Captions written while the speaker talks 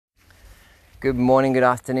Good morning, good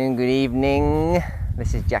afternoon, good evening.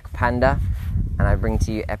 This is Jack Panda, and I bring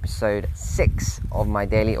to you episode 6 of my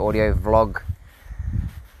daily audio vlog.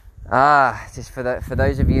 Just for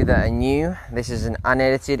those of you that are new, this is an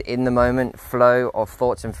unedited, in the moment flow of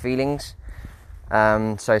thoughts and feelings.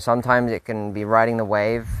 So sometimes it can be riding the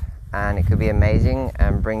wave, and it could be amazing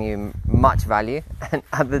and bring you much value, and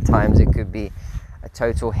other times it could be a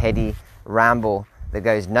total heady ramble that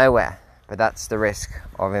goes nowhere. But that's the risk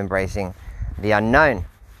of embracing the unknown.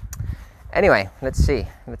 Anyway, let's see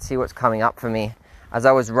what's coming up for me. As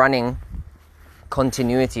I was running,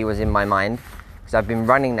 continuity was in my mind, because I've been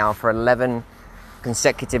running now for 11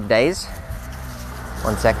 consecutive days.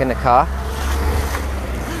 One second, the car.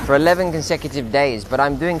 For 11 consecutive days, but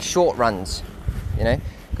I'm doing short runs,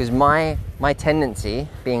 because my tendency,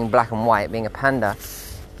 being black and white, being a panda,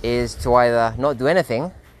 is to either not do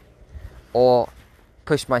anything or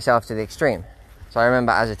push myself to the extreme. So I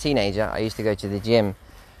remember as a teenager, I used to go to the gym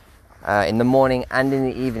in the morning and in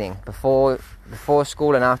the evening, before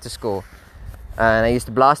school and after school, and I used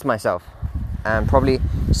to blast myself. And probably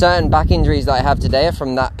certain back injuries that I have today are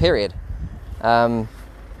from that period. But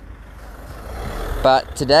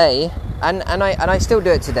today, and I still do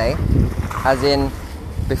it today, as in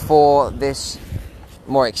before this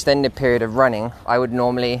more extended period of running, I would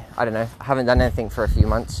normally, I haven't done anything for a few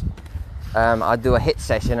months. I'll do a HIIT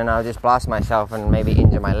session and I'll just blast myself and maybe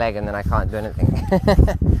injure my leg, and then I can't do anything.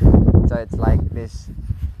 So it's like this,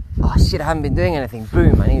 oh shit, I haven't been doing anything.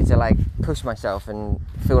 Boom, I need to push myself and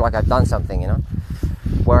feel like I've done something,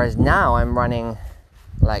 Whereas now I'm running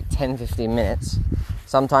 10-15 minutes.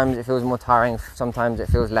 Sometimes it feels more tiring, sometimes it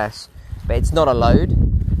feels less, but it's not a load.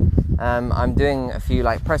 I'm doing a few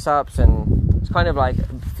press-ups, and it's kind of like a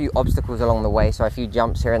few obstacles along the way, so a few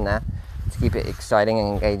jumps here and there to keep it exciting and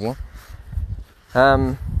engaging.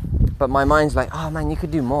 But my mind's like, oh man, you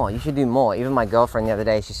could do more, you should do more. Even my girlfriend the other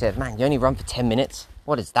day, she said, man, you only run for 10 minutes?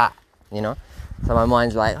 What is that? So my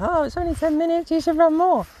mind's like, oh, it's only 10 minutes, you should run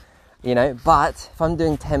more. But if I'm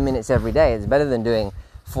doing 10 minutes every day, it's better than doing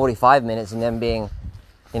 45 minutes and then being,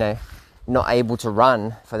 not able to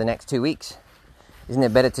run for the next 2 weeks. Isn't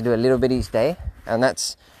it better to do a little bit each day? And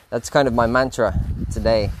that's kind of my mantra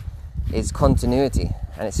today, is continuity.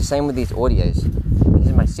 And it's the same with these audios. This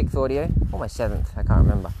is my 6th audio, or my 7th, I can't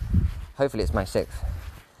remember. Hopefully it's my 6th,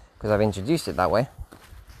 because I've introduced it that way.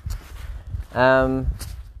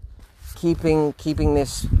 Keeping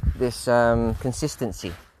this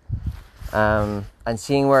consistency, and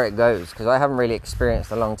seeing where it goes, because I haven't really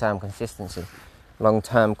experienced a long-term consistency,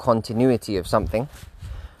 long-term continuity of something.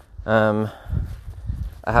 I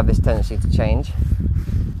have this tendency to change,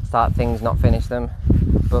 start things, not finish them,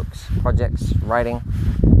 books, projects, writing.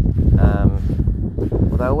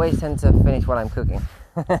 Although I always tend to finish while I'm cooking.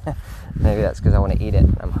 Maybe that's because I want to eat it.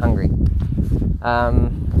 I'm hungry.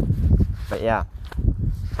 But yeah.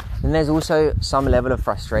 And there's also some level of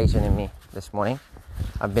frustration in me this morning.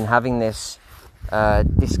 I've been having this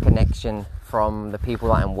disconnection from the people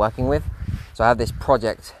that I'm working with. So I have this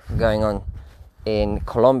project going on in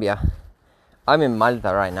Colombia. I'm in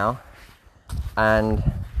Malta right now. And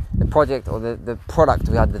the project, or the product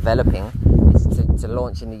we are developing, is to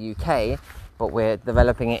launch in the UK, but we're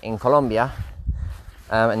developing it in Colombia,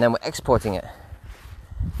 and then we're exporting it.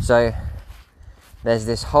 So there's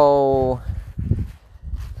this whole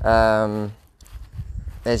game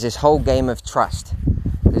of trust,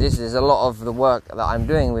 because there's a lot of the work that I'm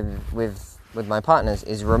doing with my partners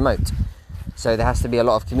is remote, so there has to be a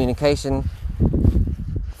lot of communication.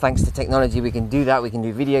 Thanks to technology, we can do that. We can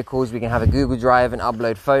do video calls, we can have a Google Drive and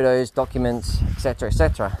upload photos, documents, etc.,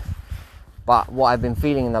 etc. But what I've been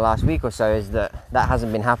feeling in the last week or so is that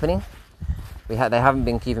hasn't been happening. They haven't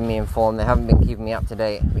been keeping me informed, they haven't been keeping me up to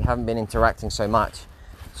date, we haven't been interacting so much.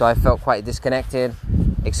 So I felt quite disconnected,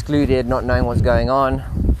 excluded, not knowing what's going on.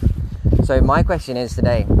 So my question is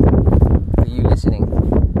today, for you listening,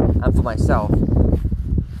 and for myself,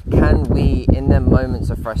 can we, in the moments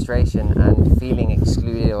of frustration and feeling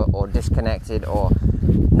excluded or disconnected or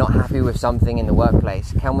not happy with something in the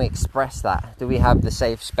workplace, can we express that? Do we have the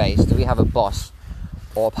safe space? Do we have a boss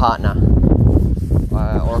or a partner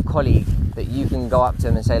or a colleague that you can go up to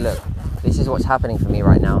them and say, look, this is what's happening for me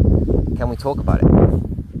right now. Can we talk about it?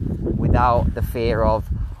 Without the fear of,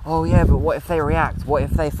 oh yeah, but what if they react? What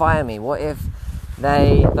if they fire me? What if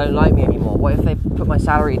they don't like me anymore? What if they put my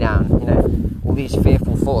salary down? All these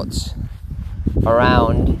fearful thoughts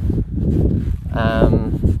around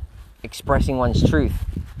expressing one's truth.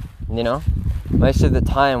 Most of the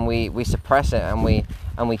time we suppress it and we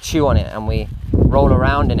chew on it and we roll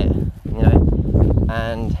around in it,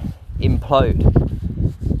 and implode.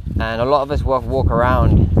 And a lot of us walk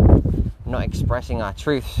around not expressing our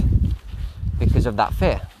truths because of that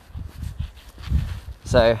fear.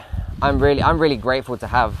 So I'm really grateful to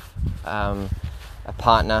have a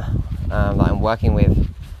partner that I'm working with,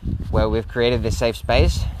 where we've created this safe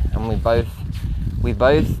space, and we both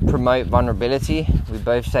promote vulnerability. We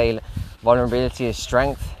both say vulnerability is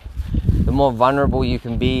strength. The more vulnerable you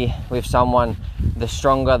can be with someone, the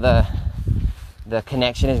stronger the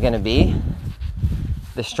connection is going to be,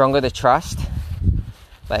 the stronger the trust.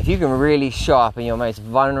 But if you can really show up in your most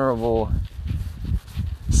vulnerable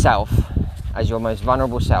self, as your most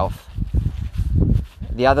vulnerable self,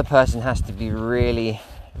 the other person has to be really,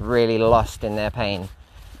 really lost in their pain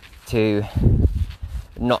to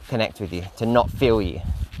not connect with you, to not feel you,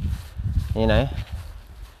 you know?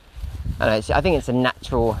 I think it's a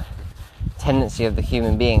natural tendency of the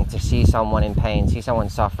human being to see someone in pain, see someone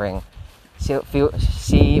suffering,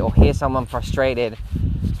 see or hear someone frustrated,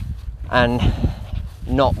 and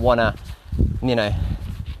not want to, you know,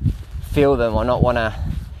 feel them, or not want to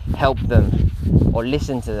help them or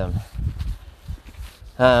listen to them.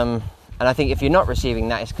 And I think if you're not receiving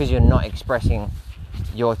that, it's because you're not expressing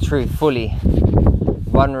your truth fully,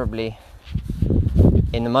 vulnerably,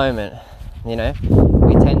 in the moment. You know,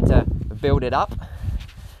 we tend to build it up.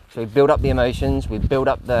 So we build up the emotions, we build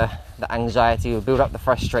up the anxiety, we build up the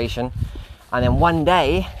frustration, and then one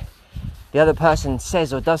day the other person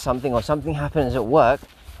says or does something, or something happens at work,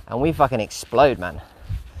 and we fucking explode, man.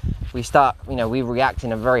 We start, you know, we react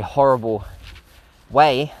in a very horrible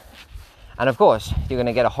way, and of course you're going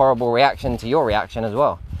to get a horrible reaction to your reaction as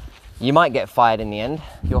well. You might get fired in the end.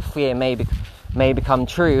 Your fear may become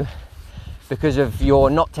true because of your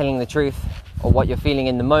not telling the truth or what you're feeling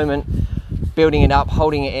in the moment, building it up,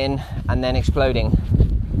 holding it in, and then exploding.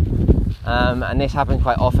 And this happens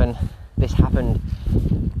quite often. This happened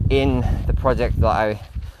in the project that I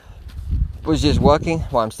was just working,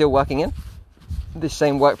 well, I'm still working in, this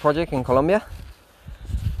same work project in Colombia.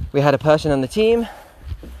 We had a person on the team,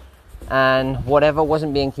 and whatever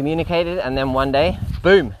wasn't being communicated, and then one day,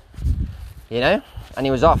 boom, you know, and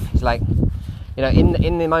he was off. It's like, you know,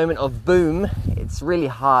 in the moment of boom, it's really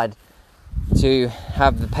hard to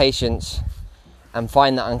have the patience and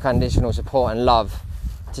find that unconditional support and love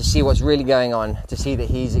to see what's really going on, to see that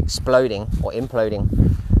he's exploding or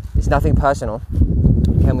imploding. It's nothing personal.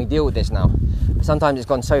 Can we deal with this now? But sometimes it's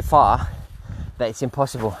gone so far that it's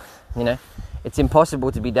impossible, you know? It's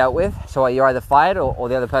impossible to be dealt with. So you're either fired or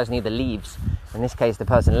the other person either leaves. In this case, the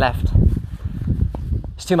person left.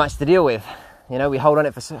 It's too much to deal with. You know, we hold on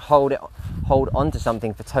to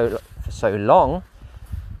something for so long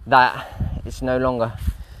that it's no longer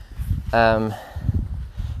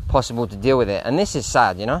possible to deal with it. And this is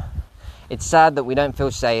sad, you know? It's sad that we don't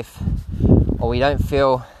feel safe, or we don't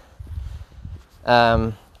feel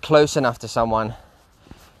close enough to someone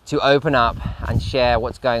to open up and share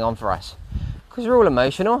what's going on for us. Because we're all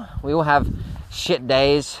emotional. We all have shit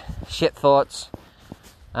days, shit thoughts.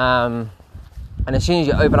 And as soon as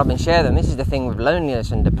you open up and share them, this is the thing with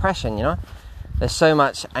loneliness and depression, you know? There's so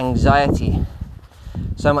much anxiety,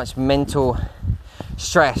 so much mental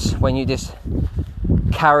stress when you just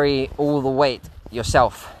carry all the weight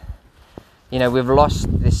yourself. You know, we've lost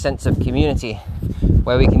this sense of community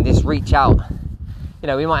where we can just reach out. You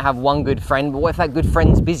know, we might have one good friend, but what if that good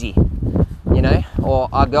friend's busy? You know, or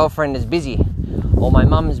our girlfriend is busy, or my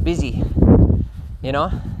mum's busy, you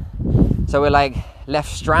know? So we're like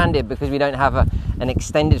left stranded because we don't have an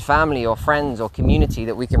extended family or friends or community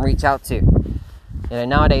that we can reach out to. You know,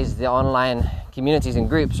 nowadays the online communities and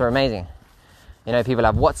groups are amazing. You know, people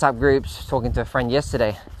have WhatsApp groups. Talking to a friend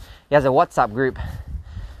yesterday, he has a WhatsApp group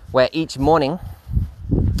where each morning,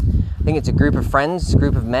 I think it's a group of friends, a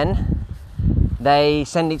group of men, they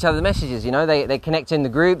send each other messages, you know, they connect in the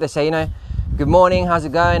group, they say, you know, good morning, how's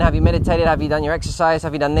it going? Have you meditated? Have you done your exercise?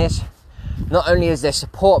 Have you done this? Not only is there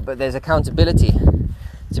support, but there's accountability.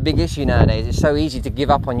 It's a big issue nowadays. It's so easy to give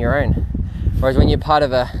up on your own. Whereas when you're part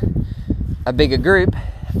of a bigger group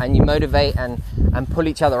and you motivate and pull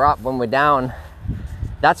each other up when we're down,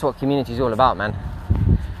 that's what community is all about, man.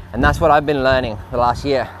 And that's what I've been learning the last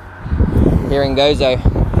year here in Gozo,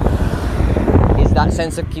 is that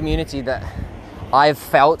sense of community that I've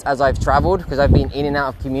felt as I've traveled, because I've been in and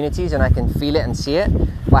out of communities and I can feel it and see it,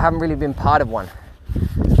 but I haven't really been part of one.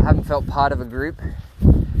 I haven't felt part of a group,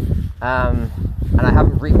 and I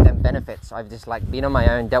haven't reaped them benefits. I've just like been on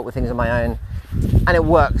my own, dealt with things on my own, and it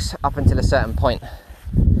works up until a certain point.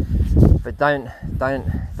 But don't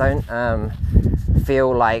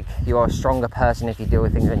feel like you're a stronger person if you deal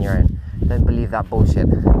with things on your own. Don't believe that bullshit.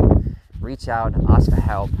 Reach out, ask for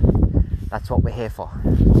help. That's what we're here for.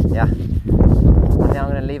 Yeah. I think I'm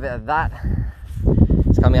going to leave it at that.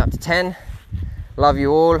 It's coming up to 10. Love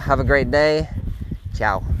you all. Have a great day.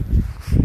 Ciao.